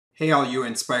Hey all you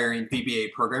inspiring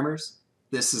VBA programmers.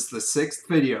 This is the 6th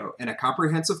video in a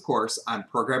comprehensive course on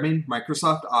programming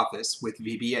Microsoft Office with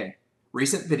VBA.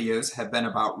 Recent videos have been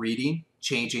about reading,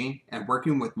 changing, and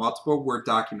working with multiple Word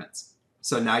documents.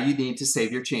 So now you need to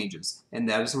save your changes, and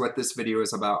that is what this video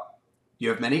is about. You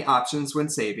have many options when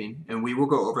saving, and we will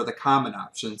go over the common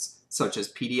options such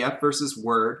as PDF versus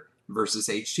Word versus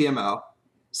HTML,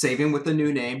 saving with a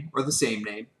new name or the same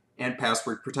name, and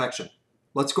password protection.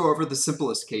 Let's go over the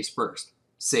simplest case first,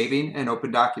 saving an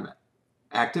open document.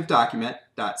 Active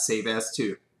document.save as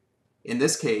to. In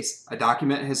this case, a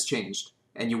document has changed,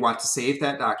 and you want to save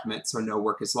that document so no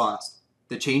work is lost.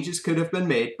 The changes could have been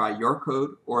made by your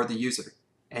code or the user,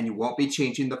 and you won't be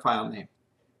changing the file name.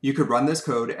 You could run this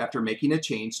code after making a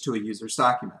change to a user's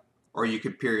document, or you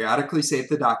could periodically save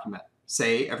the document,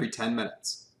 say every 10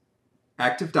 minutes.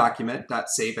 Active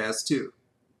document.save as to.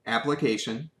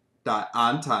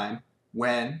 Application.onTime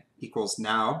when equals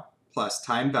now plus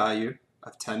time value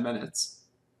of 10 minutes,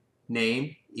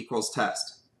 name equals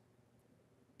test.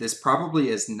 This probably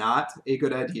is not a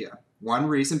good idea, one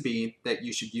reason being that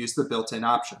you should use the built-in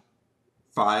option.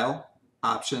 File,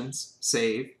 Options,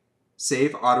 Save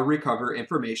auto-recover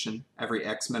information every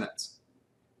X minutes.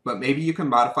 But maybe you can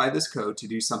modify this code to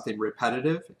do something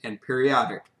repetitive and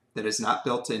periodic that is not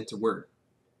built into Word.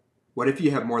 What if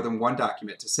you have more than one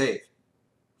document to save?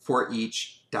 For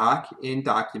each doc in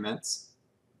documents,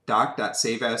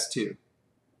 doc.save as to.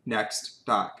 Next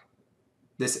doc.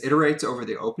 This iterates over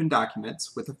the open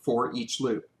documents with a for each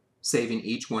loop, saving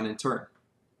each one in turn.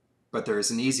 But there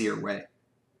is an easier way.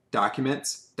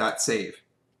 Documents.save.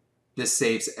 This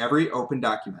saves every open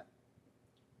document.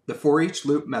 The for each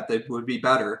loop method would be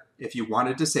better if you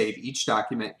wanted to save each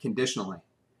document conditionally.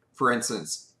 For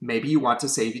instance, maybe you want to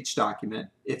save each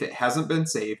document if it hasn't been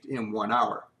saved in 1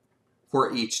 hour.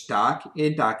 For each doc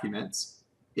in documents,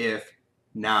 if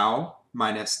now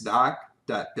minus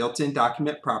doc.built-in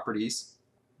document properties,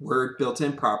 word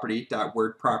built-in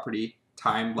property.word property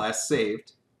time last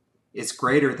saved is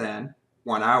greater than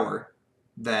 1 hour,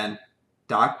 then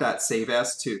doc.save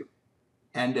as to,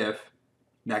 and if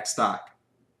next doc.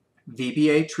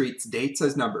 VBA treats dates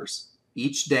as numbers.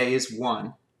 Each day is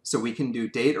 1, so we can do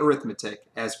date arithmetic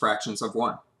as fractions of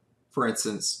 1. For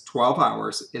instance, 12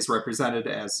 hours is represented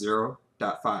as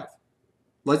 0.5.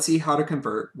 Let's see how to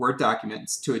convert Word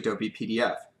documents to Adobe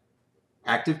PDF.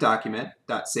 Active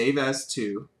document.save as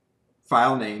to,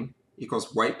 file name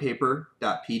equals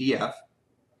whitepaper.pdf,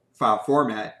 file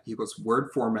format equals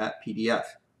Word format PDF.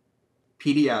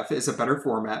 PDF is a better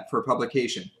format for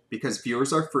publication because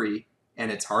viewers are free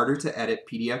and it's harder to edit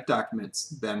PDF documents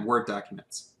than Word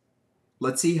documents.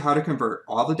 Let's see how to convert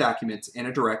all the documents in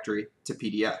a directory to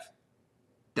PDF.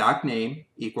 Doc name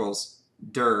equals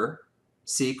dir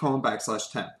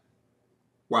c:\temp.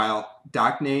 While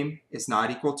doc name is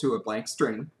not equal to a blank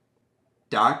string,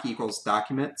 doc equals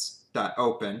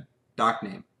documents.open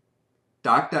docname.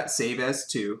 Doc.save as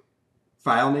to,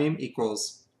 file name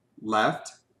equals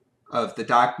left of the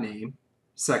doc name,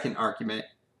 second argument,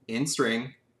 in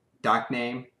string, doc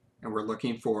name, and we're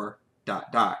looking for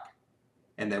 .doc.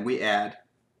 And then we add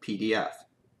PDF.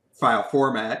 File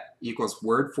format equals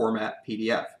Word format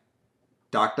PDF.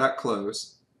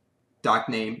 Doc.close, doc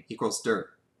name equals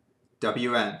dir.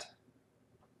 WEnd.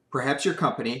 Perhaps your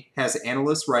company has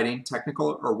analysts writing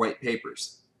technical or white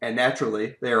papers, and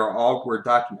naturally they are all Word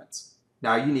documents.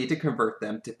 Now you need to convert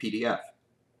them to PDF.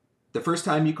 The first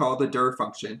time you call the dir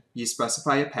function, you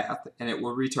specify a path and it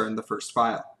will return the first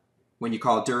file. When you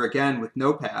call dir again with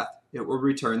no path, it will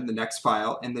return the next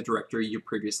file in the directory you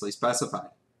previously specified.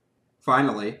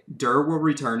 Finally, dir will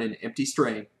return an empty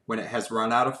string when it has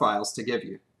run out of files to give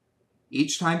you.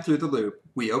 Each time through the loop,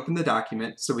 we open the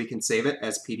document so we can save it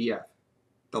as PDF.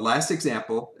 The last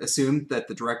example assumed that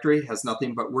the directory has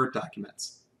nothing but Word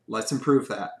documents. Let's improve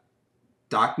that.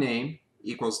 Doc name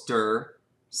equals dir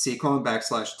c:\temp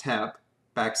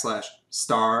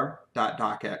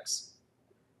 /star.docx.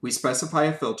 We specify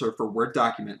a filter for Word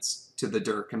documents to the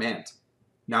dir command.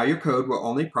 Now your code will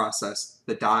only process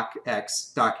the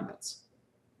docx documents.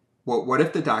 Well, what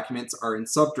if the documents are in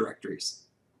subdirectories?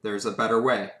 There's a better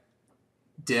way.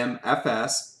 Dim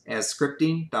fs as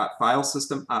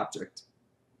scripting.filesystemObject.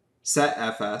 Set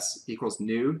fs equals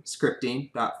new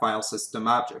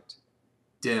scripting.filesystemObject.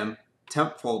 Dim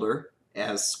temp folder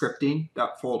as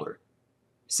scripting.folder.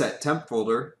 Set temp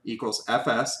folder equals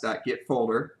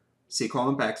fs.getFolder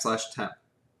c:\temp.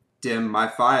 Dim my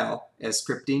file as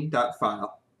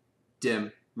scripting.file.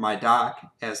 Dim my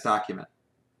doc as document.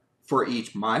 For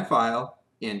each my file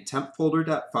in temp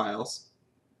folder.files,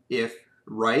 if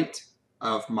right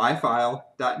of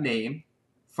myfile.name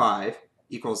 5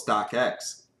 equals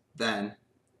docx, Then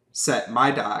set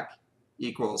mydoc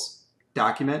equals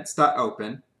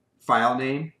documents.open, file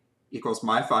name equals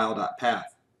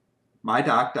myfile.path,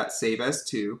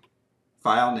 mydoc.saveas2,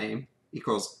 file name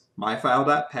equals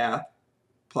myfile.path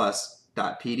plus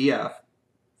 .pdf,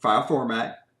 file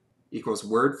format equals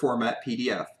Word format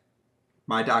PDF,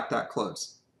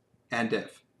 mydoc.close, end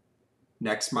if.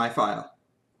 Next, my file.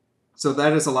 So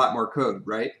that is a lot more code,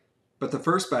 right? But the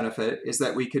first benefit is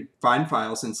that we could find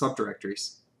files in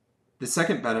subdirectories. The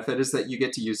second benefit is that you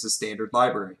get to use the standard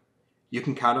library. You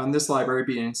can count on this library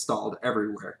being installed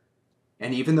everywhere.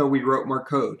 And even though we wrote more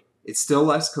code, it's still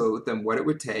less code than what it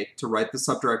would take to write the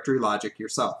subdirectory logic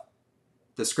yourself.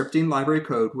 The scripting library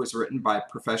code was written by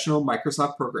professional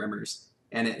Microsoft programmers,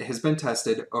 and it has been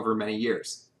tested over many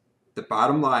years. The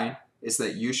bottom line is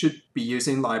that you should be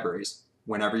using libraries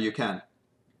whenever you can.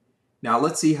 Now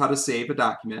let's see how to save a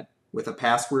document with a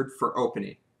password for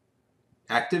opening.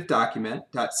 Active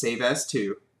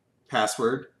document.saveas2,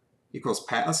 password equals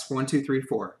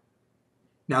pass1234.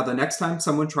 Now the next time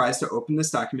someone tries to open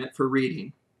this document for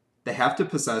reading, they have to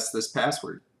possess this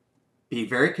password. Be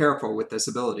very careful with this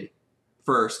ability.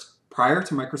 First, prior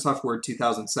to Microsoft Word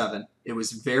 2007, it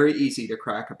was very easy to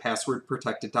crack a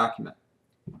password-protected document.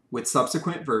 With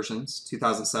subsequent versions,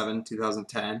 2007,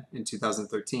 2010, and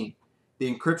 2013,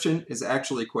 the encryption is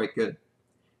actually quite good.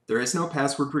 There is no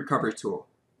password recovery tool.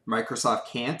 Microsoft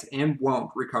can't and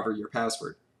won't recover your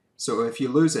password, so if you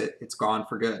lose it, it's gone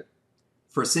for good.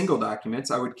 For single documents,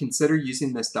 I would consider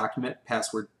using this document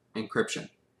password encryption.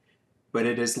 But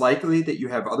it is likely that you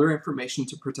have other information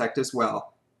to protect as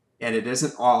well, and it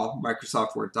isn't all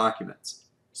Microsoft Word documents.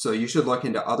 So you should look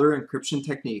into other encryption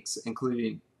techniques,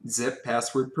 including zip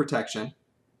password protection,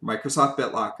 Microsoft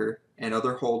BitLocker, and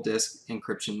other whole disk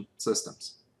encryption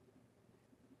systems.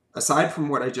 Aside from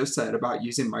what I just said about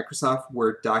using Microsoft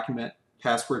Word document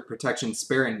password protection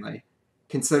sparingly,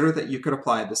 consider that you could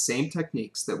apply the same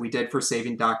techniques that we did for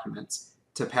saving documents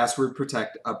to password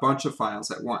protect a bunch of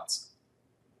files at once.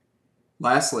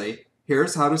 Lastly,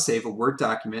 here's how to save a Word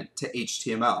document to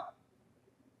HTML.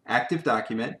 Active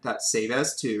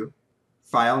document.saveas2,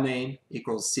 file name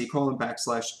equals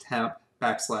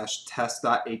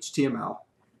c:\temp\test.html,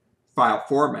 file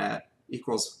format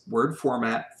equals Word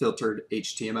format filtered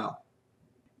HTML.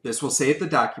 This will save the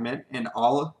document and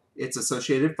all its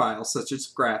associated files such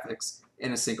as graphics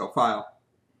in a single file.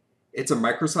 It's a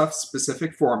Microsoft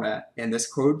specific format, and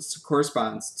this code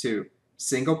corresponds to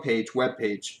single page web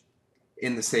page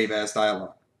in the Save As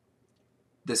dialog.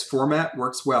 This format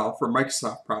works well for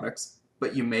Microsoft products,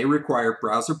 but you may require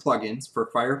browser plugins for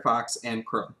Firefox and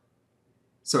Chrome.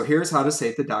 So here's how to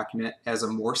save the document as a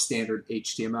more standard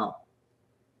HTML.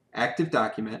 Active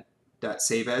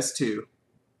document.saveas2,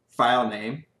 file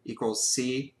name equals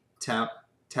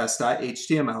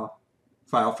c:\temp.test.html,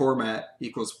 file format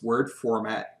equals Word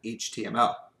format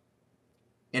HTML.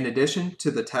 In addition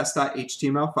to the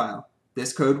test.html file,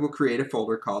 this code will create a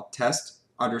folder called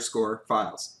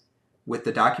test_files with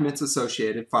the document's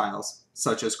associated files,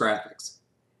 such as graphics,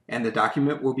 and the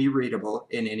document will be readable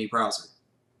in any browser.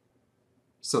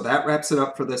 So that wraps it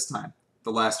up for this time.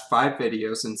 The last 5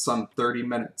 videos in some 30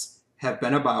 minutes have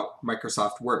been about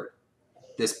Microsoft Word.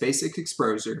 This basic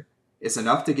exposure is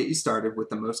enough to get you started with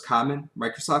the most common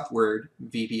Microsoft Word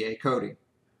VBA coding.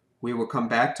 We will come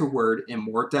back to Word in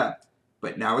more depth,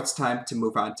 but now it's time to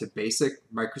move on to basic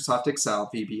Microsoft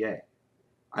Excel VBA.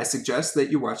 I suggest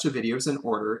that you watch the videos in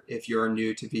order if you are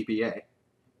new to VBA.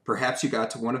 Perhaps you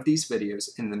got to one of these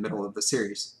videos in the middle of the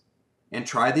series. And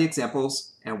try the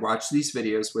examples and watch these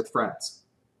videos with friends.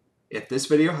 If this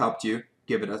video helped you,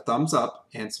 give it a thumbs up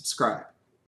and subscribe.